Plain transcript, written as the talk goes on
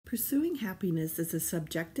Pursuing happiness is a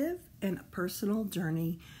subjective and a personal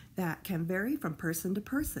journey that can vary from person to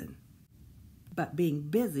person. But being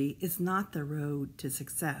busy is not the road to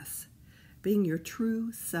success. Being your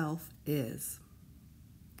true self is.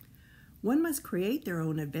 One must create their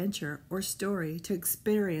own adventure or story to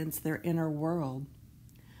experience their inner world.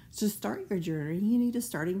 To start your journey, you need a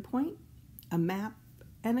starting point, a map,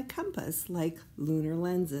 and a compass like Lunar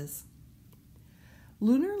Lenses.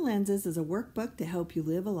 Lunar Lenses is a workbook to help you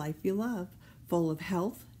live a life you love, full of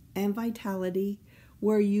health and vitality,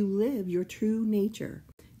 where you live your true nature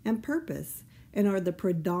and purpose and are the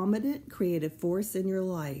predominant creative force in your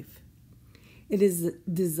life. It is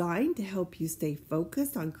designed to help you stay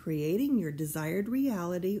focused on creating your desired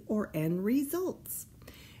reality or end results,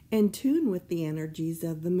 in tune with the energies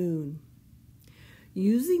of the moon.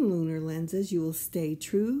 Using Lunar Lenses, you will stay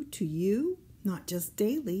true to you, not just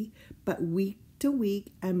daily, but week to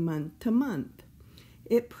week and month to month.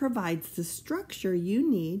 It provides the structure you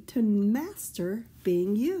need to master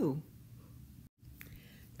being you.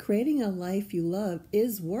 Creating a life you love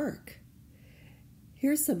is work.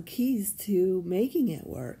 Here's some keys to making it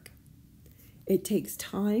work. It takes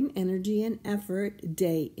time, energy, and effort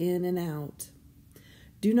day in and out.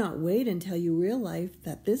 Do not wait until you realize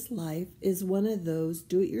that this life is one of those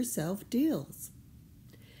do-it-yourself deals.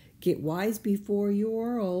 Get wise before you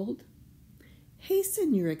are old.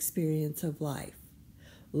 Hasten your experience of life.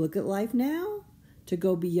 Look at life now to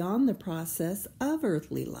go beyond the process of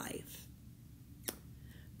earthly life.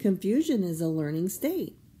 Confusion is a learning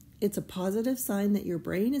state. It's a positive sign that your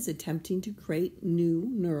brain is attempting to create new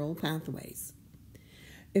neural pathways.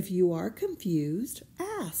 If you are confused,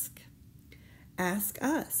 ask. Ask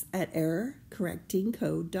us at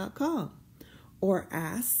errorcorrectingcode.com or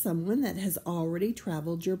ask someone that has already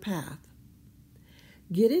traveled your path.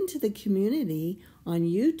 Get into the community on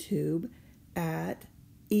YouTube at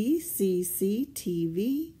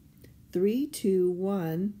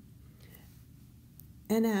ECCTV321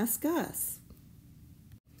 and ask us.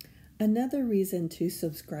 Another reason to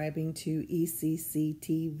subscribing to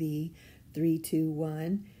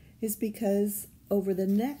ECCTV321 is because over the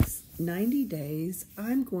next 90 days,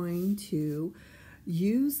 I'm going to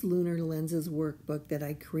use Lunar Lenses workbook that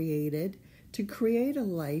I created to create a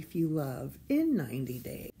life you love in 90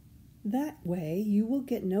 days. That way, you will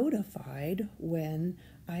get notified when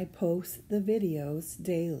I post the videos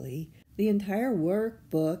daily. The entire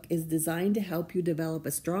workbook is designed to help you develop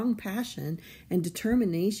a strong passion and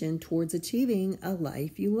determination towards achieving a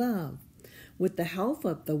life you love. With the help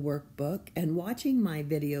of the workbook and watching my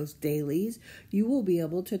videos daily, you will be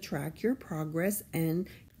able to track your progress and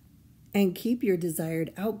keep your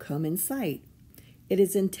desired outcome in sight. It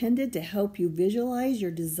is intended to help you visualize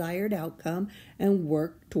your desired outcome and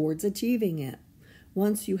work towards achieving it.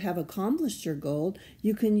 Once you have accomplished your goal,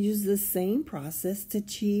 you can use the same process to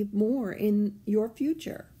achieve more in your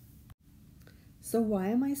future. So why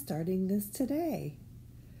am I starting this today?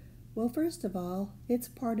 Well, first of all, it's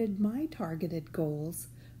part of my targeted goals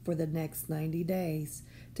for the next 90 days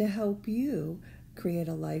to help you create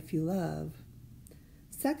a life you love.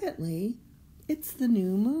 Secondly, it's the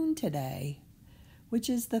new moon today, which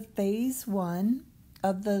is the phase 1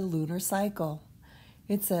 of the lunar cycle.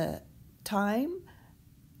 It's a time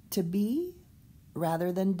to be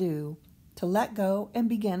rather than do, to let go and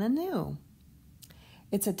begin anew.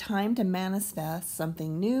 It's a time to manifest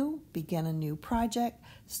something new, begin a new project,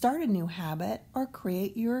 start a new habit, or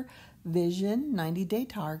create your vision, 90-day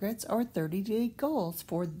targets, or 30-day goals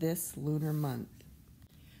for this lunar month.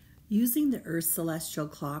 Using the Earth's celestial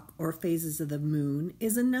clock or phases of the moon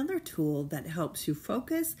is another tool that helps you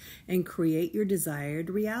focus and create your desired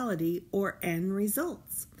reality or end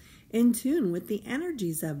results, in tune with the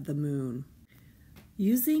energies of the moon.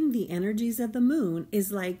 Using the energies of the moon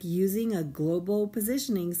is like using a global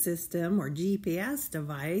positioning system or GPS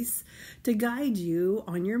device to guide you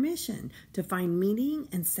on your mission to find meaning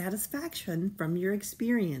and satisfaction from your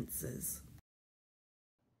experiences.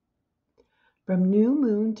 From new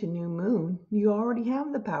moon to new moon, you already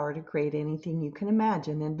have the power to create anything you can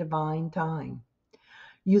imagine in divine time.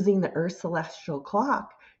 Using the Earth's celestial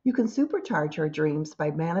clock, you can supercharge your dreams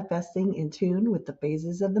by manifesting in tune with the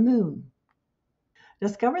phases of the moon.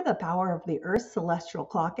 Discover the power of the Earth's celestial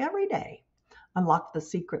clock every day. Unlock the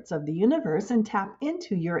secrets of the universe and tap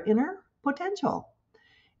into your inner potential.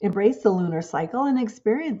 Embrace the lunar cycle and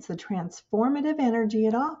experience the transformative energy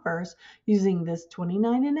it offers using this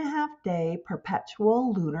 29.5-day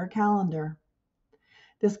perpetual lunar calendar.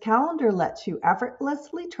 This calendar lets you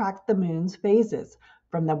effortlessly track the moon's phases,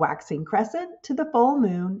 from the waxing crescent to the full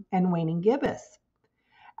moon and waning gibbous.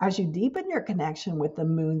 As you deepen your connection with the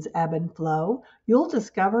moon's ebb and flow, you'll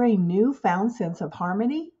discover a newfound sense of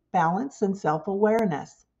harmony, balance, and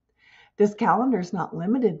self-awareness. This calendar is not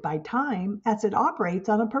limited by time as it operates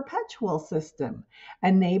on a perpetual system,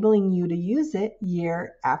 enabling you to use it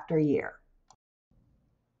year after year.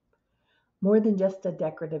 More than just a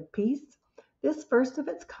decorative piece, this first of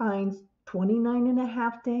its kind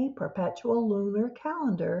 29.5-day perpetual lunar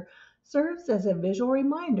calendar serves as a visual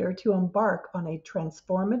reminder to embark on a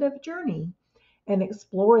transformative journey and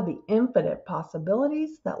explore the infinite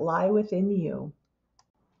possibilities that lie within you.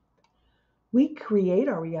 We create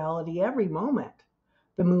our reality every moment.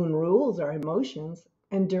 The moon rules our emotions,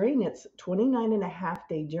 and during its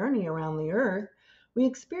 29.5-day journey around the Earth, we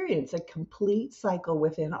experience a complete cycle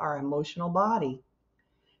within our emotional body.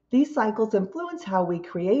 These cycles influence how we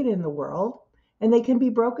create in the world, and they can be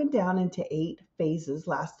broken down into 8 phases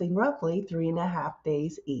lasting roughly 3.5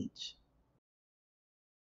 days each.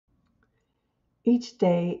 Each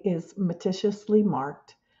day is meticulously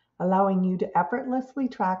marked, allowing you to effortlessly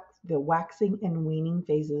track the waxing and waning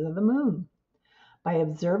phases of the moon. By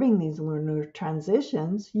observing these lunar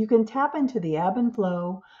transitions, you can tap into the ebb and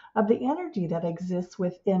flow of the energy that exists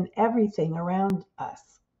within everything around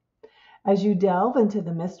us. As you delve into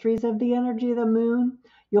the mysteries of the energy of the moon,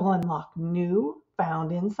 you'll unlock new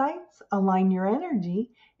found insights, align your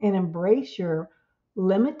energy, and embrace your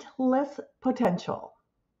limitless potential.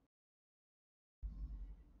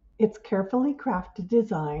 Its carefully crafted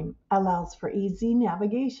design allows for easy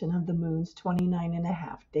navigation of the moon's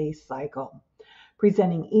 29.5-day cycle,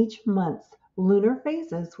 presenting each month's lunar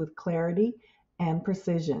phases with clarity and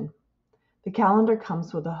precision. The calendar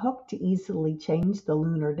comes with a hook to easily change the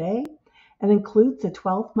lunar day and includes a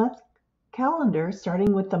 12-month calendar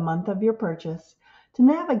starting with the month of your purchase to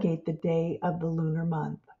navigate the day of the lunar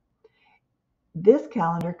month. This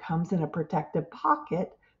calendar comes in a protective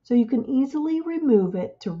pocket so you can easily remove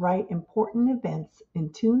it to write important events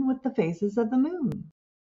in tune with the phases of the moon.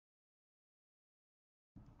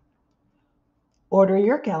 Order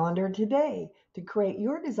your calendar today to create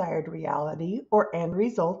your desired reality or end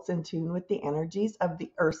results in tune with the energies of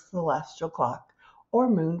the Earth's celestial clock or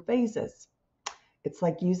moon phases. It's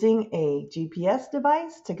like using a GPS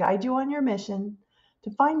device to guide you on your mission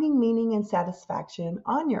to finding meaning and satisfaction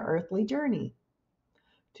on your earthly journey.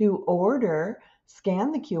 To order,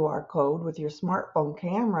 scan the QR code with your smartphone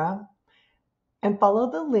camera and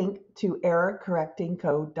follow the link to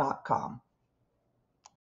errorcorrectingcode.com.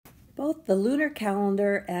 Both the Lunar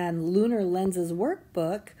Calendar and Lunar Lenses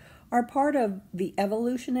Workbook are part of the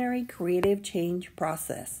evolutionary creative change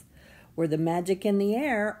process, where the magic in the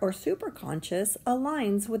air or superconscious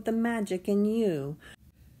aligns with the magic in you,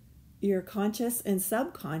 your conscious and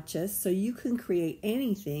subconscious, so you can create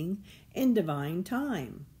anything in divine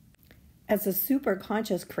time. As a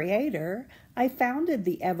superconscious creator, I founded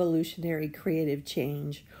the Evolutionary Creative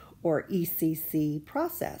Change, or ECC,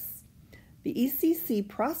 process. The ECC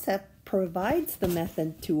process provides the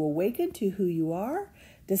method to awaken to who you are,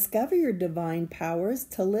 discover your divine powers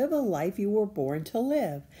to live a life you were born to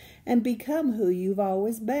live, and become who you've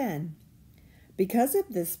always been. Because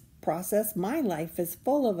of this process, my life is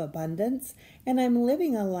full of abundance, and I'm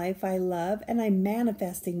living a life I love, and I'm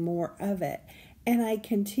manifesting more of it. And I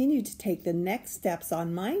continue to take the next steps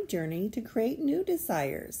on my journey to create new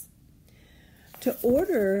desires. To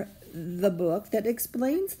order the book that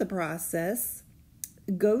explains the process,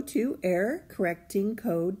 go to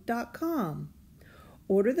errorcorrectingcode.com.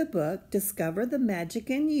 Order the book, Discover the Magic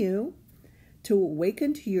in You, to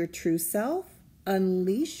awaken to your true self,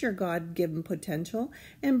 unleash your God-given potential,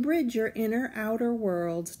 and bridge your inner-outer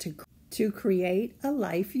worlds to create a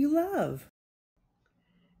life you love.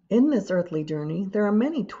 In this earthly journey, there are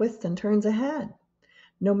many twists and turns ahead.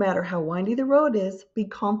 No matter how windy the road is, be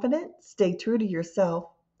confident, stay true to yourself,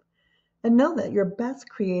 and know that your best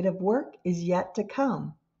creative work is yet to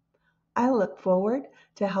come. I look forward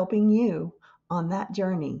to helping you on that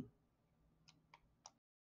journey.